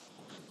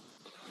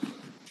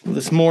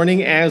This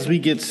morning, as we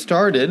get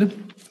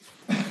started,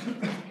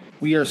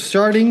 we are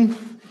starting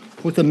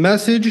with a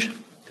message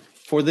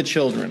for the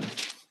children.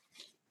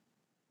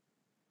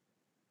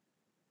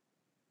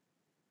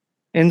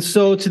 And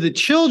so to the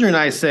children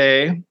I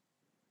say,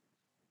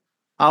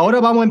 ahora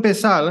vamos a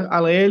empezar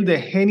a leer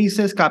de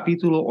Génesis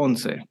capítulo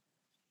 11.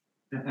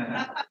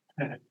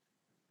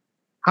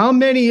 How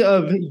many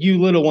of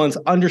you little ones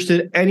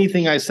understood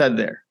anything I said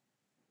there?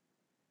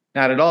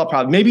 Not at all,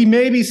 probably.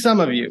 Maybe some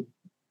of you.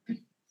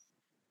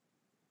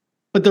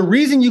 But the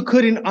reason you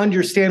couldn't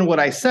understand what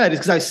I said is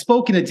because I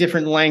spoke in a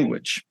different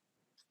language.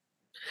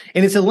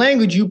 And it's a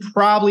language you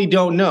probably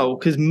don't know,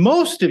 because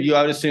most of you,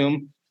 I would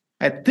assume,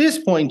 at this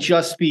point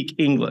just speak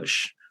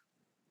English.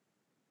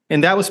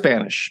 And that was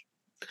Spanish.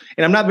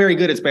 And I'm not very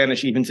good at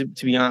Spanish, even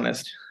to be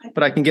honest,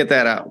 but I can get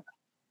that out.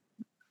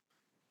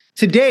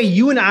 Today,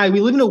 you and I, we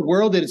live in a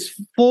world that is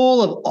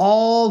full of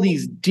all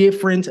these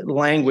different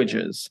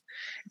languages.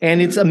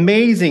 And it's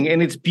amazing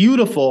and it's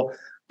beautiful.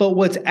 But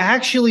what's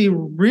actually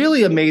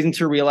really amazing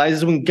to realize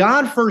is when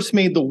God first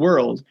made the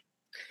world,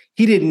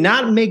 he did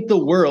not make the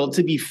world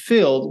to be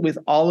filled with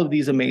all of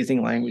these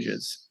amazing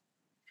languages.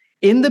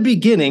 In the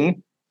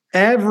beginning,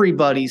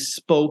 everybody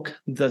spoke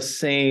the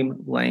same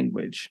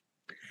language.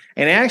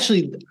 And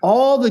actually,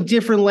 all the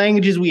different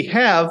languages we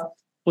have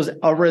was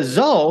a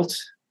result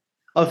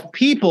of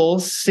people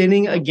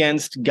sinning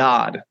against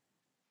God.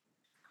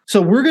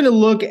 So we're going to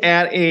look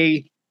at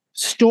a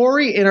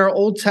story in our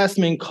Old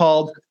Testament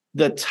called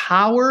the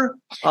Tower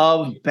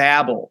of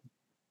Babel.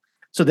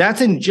 So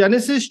that's in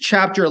Genesis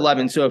chapter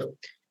 11. So if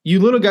you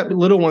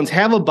little ones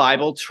have a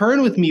Bible,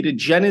 turn with me to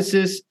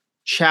Genesis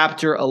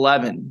chapter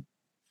 11.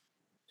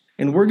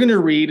 And we're going to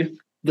read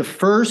the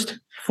first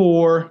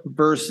 4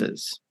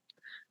 verses.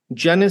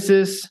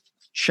 Genesis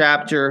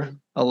chapter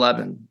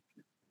 11.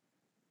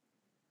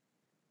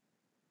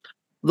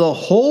 The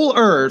whole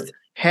earth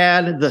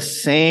had the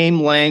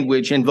same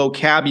language and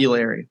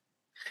vocabulary.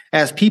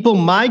 As people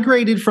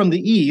migrated from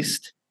the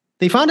east,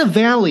 they found a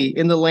valley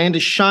in the land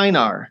of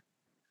Shinar,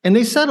 and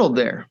they settled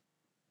there.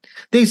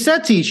 They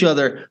said to each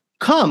other,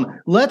 "Come,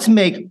 let's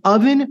make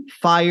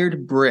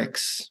oven-fired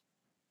bricks."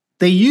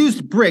 They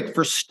used brick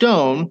for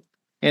stone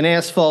and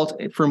asphalt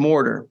for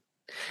mortar.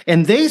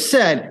 And they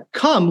said,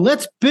 "Come,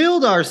 let's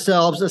build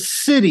ourselves a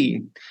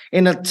city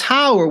and a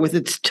tower with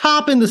its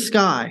top in the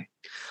sky.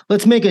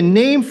 Let's make a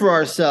name for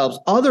ourselves,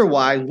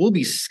 otherwise we'll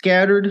be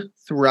scattered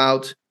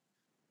throughout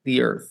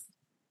the earth."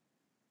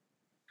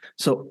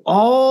 So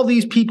all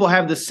these people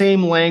have the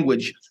same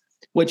language,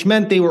 which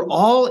meant they were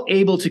all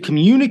able to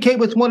communicate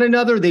with one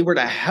another. They were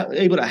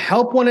able to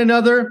help one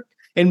another.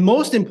 And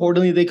most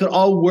importantly, they could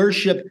all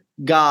worship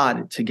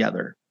God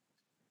together.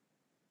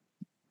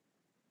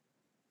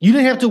 You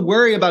didn't have to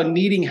worry about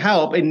needing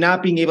help and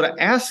not being able to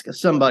ask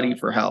somebody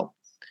for help,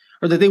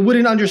 or that they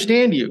wouldn't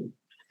understand you.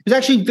 It was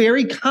actually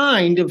very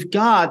kind of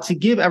God to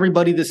give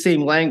everybody the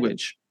same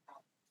language.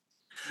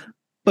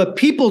 But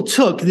people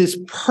took this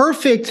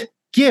perfect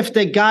gift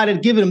that God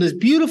had given them, this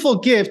beautiful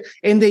gift,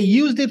 and they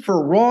used it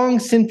for wrong,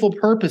 sinful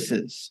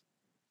purposes.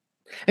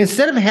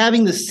 Instead of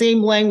having the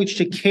same language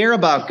to care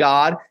about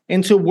God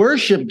and to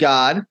worship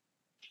God,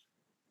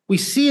 we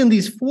see in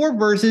these 4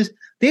 verses,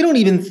 they don't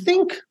even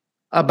think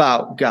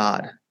about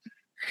God.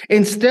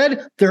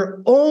 Instead,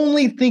 they're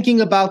only thinking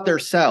about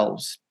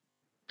themselves.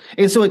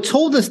 And so it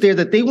told us there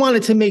that they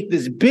wanted to make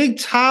this big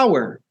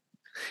tower,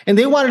 and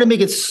they wanted to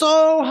make it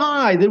so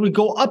high that it would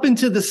go up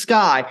into the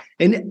sky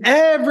and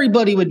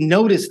everybody would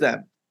notice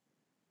them.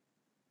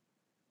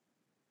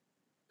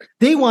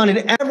 They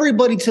wanted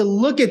everybody to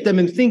look at them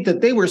and think that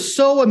they were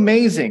so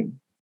amazing.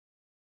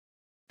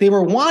 They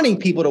were wanting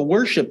people to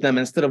worship them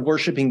instead of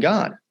worshiping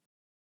God.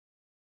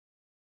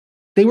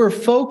 They were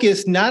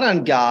focused not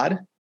on God,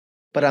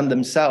 but on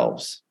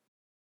themselves.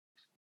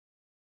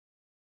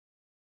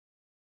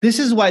 This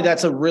is why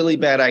that's a really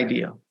bad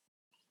idea.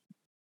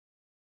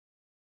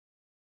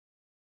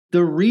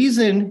 The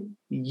reason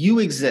you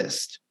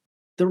exist,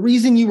 the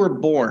reason you were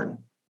born,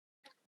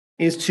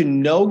 is to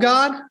know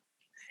God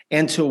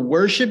and to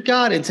worship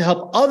God and to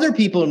help other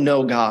people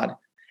know God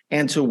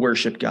and to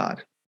worship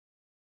God.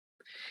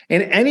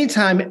 And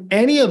anytime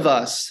any of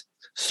us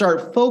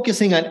start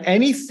focusing on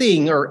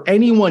anything or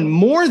anyone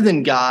more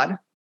than God,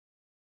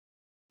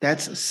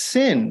 that's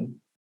sin.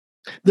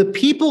 The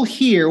people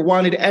here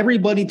wanted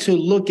everybody to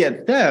look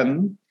at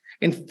them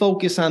and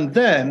focus on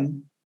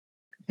them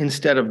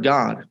instead of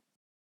God.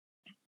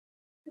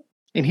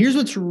 And here's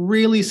what's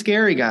really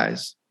scary,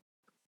 guys.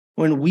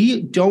 When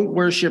we don't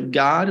worship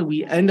God,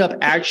 we end up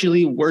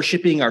actually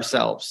worshiping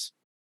ourselves.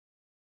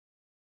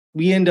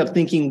 We end up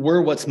thinking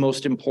we're what's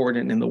most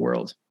important in the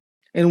world.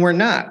 And we're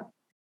not.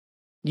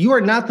 You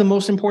are not the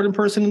most important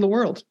person in the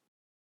world.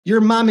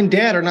 Your mom and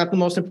dad are not the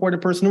most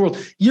important person in the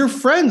world. Your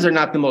friends are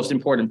not the most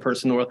important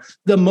person in the world.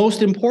 The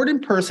most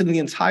important person in the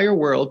entire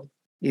world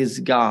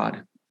is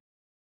God,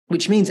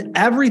 which means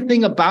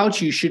everything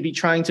about you should be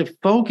trying to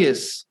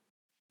focus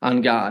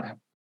on God.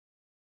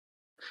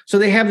 So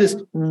they have this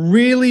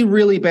really,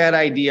 really bad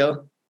idea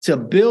to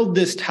build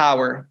this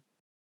tower.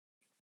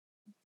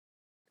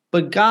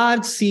 But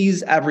God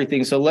sees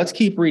everything. So let's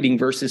keep reading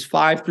verses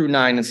 5 through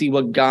 9 and see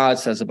what God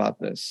says about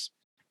this.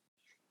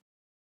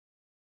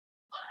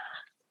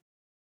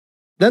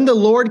 Then the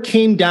Lord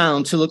came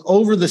down to look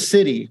over the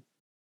city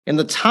and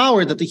the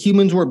tower that the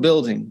humans were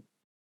building.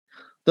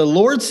 The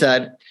Lord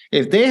said,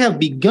 if they have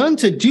begun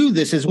to do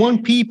this as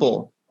one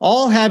people,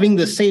 all having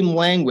the same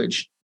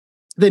language,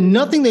 then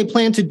nothing they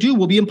plan to do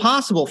will be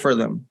impossible for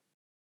them.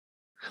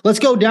 Let's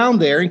go down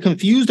there and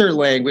confuse their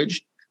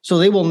language so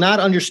they will not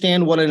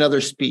understand one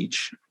another's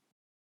speech.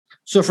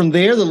 So from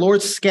there, the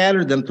Lord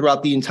scattered them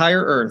throughout the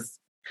entire earth,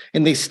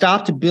 and they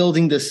stopped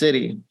building the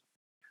city.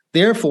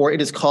 Therefore,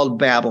 it is called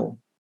Babel.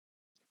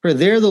 For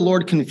there the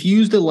Lord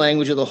confused the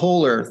language of the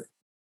whole earth,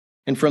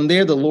 and from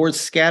there the Lord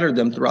scattered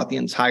them throughout the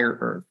entire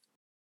earth.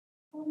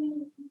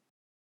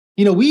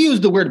 You know, we use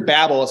the word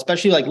babble,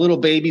 especially like little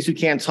babies who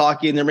can't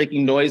talk and they're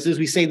making noises.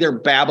 We say they're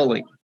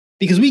babbling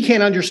because we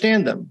can't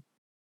understand them.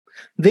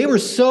 They were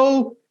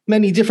so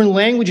many different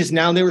languages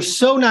now, and they were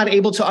so not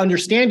able to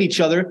understand each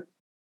other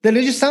that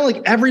it just sounded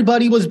like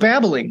everybody was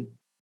babbling.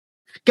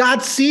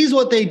 God sees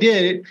what they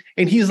did,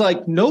 and he's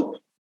like, nope,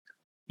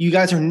 you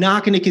guys are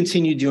not going to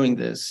continue doing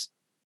this.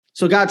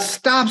 So God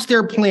stops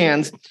their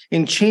plans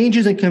and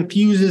changes and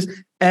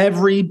confuses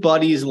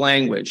everybody's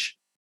language.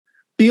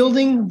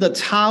 Building the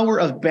Tower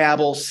of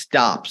Babel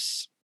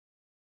stops.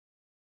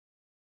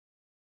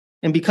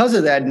 And because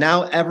of that,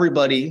 now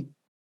everybody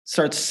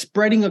starts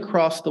spreading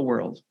across the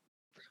world,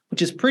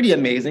 which is pretty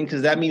amazing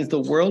because that means the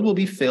world will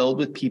be filled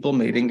with people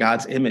made in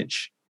God's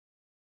image.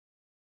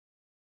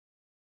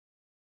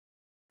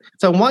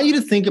 So I want you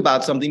to think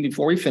about something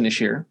before we finish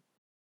here.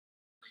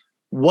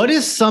 What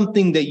is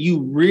something that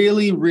you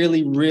really,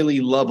 really, really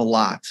love a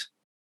lot?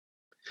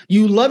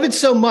 You love it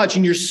so much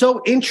and you're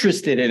so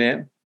interested in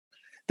it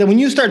that when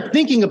you start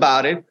thinking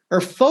about it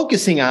or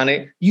focusing on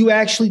it, you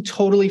actually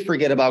totally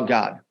forget about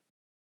God.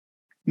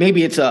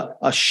 Maybe it's a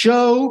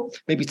show,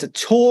 maybe it's a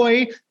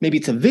toy, maybe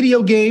it's a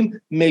video game,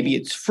 maybe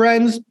it's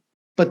friends,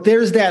 but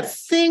there's that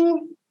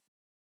thing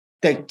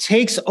that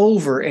takes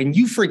over and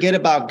you forget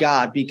about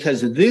God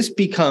because this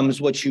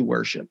becomes what you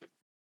worship.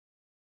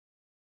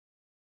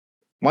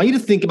 I want you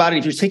to think about it.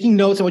 If you're taking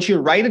notes, I want you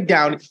to write it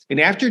down. And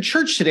after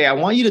church today, I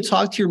want you to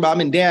talk to your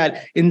mom and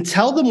dad and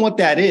tell them what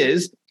that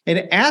is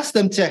and ask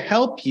them to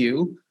help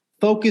you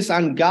focus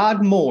on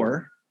God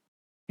more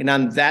and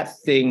on that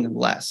thing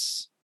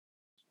less.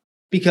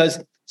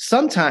 Because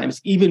sometimes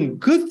even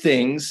good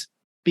things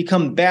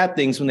become bad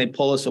things when they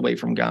pull us away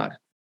from God.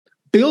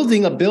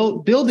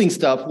 Building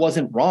stuff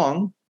wasn't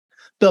wrong.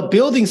 The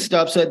building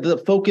stuff said the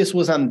focus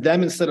was on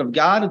them instead of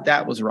God.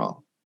 That was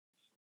wrong.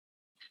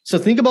 So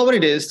think about what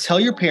it is. Tell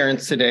your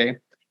parents today,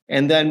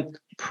 and then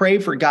pray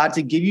for God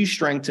to give you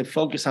strength to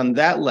focus on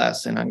that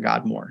less and on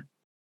God more.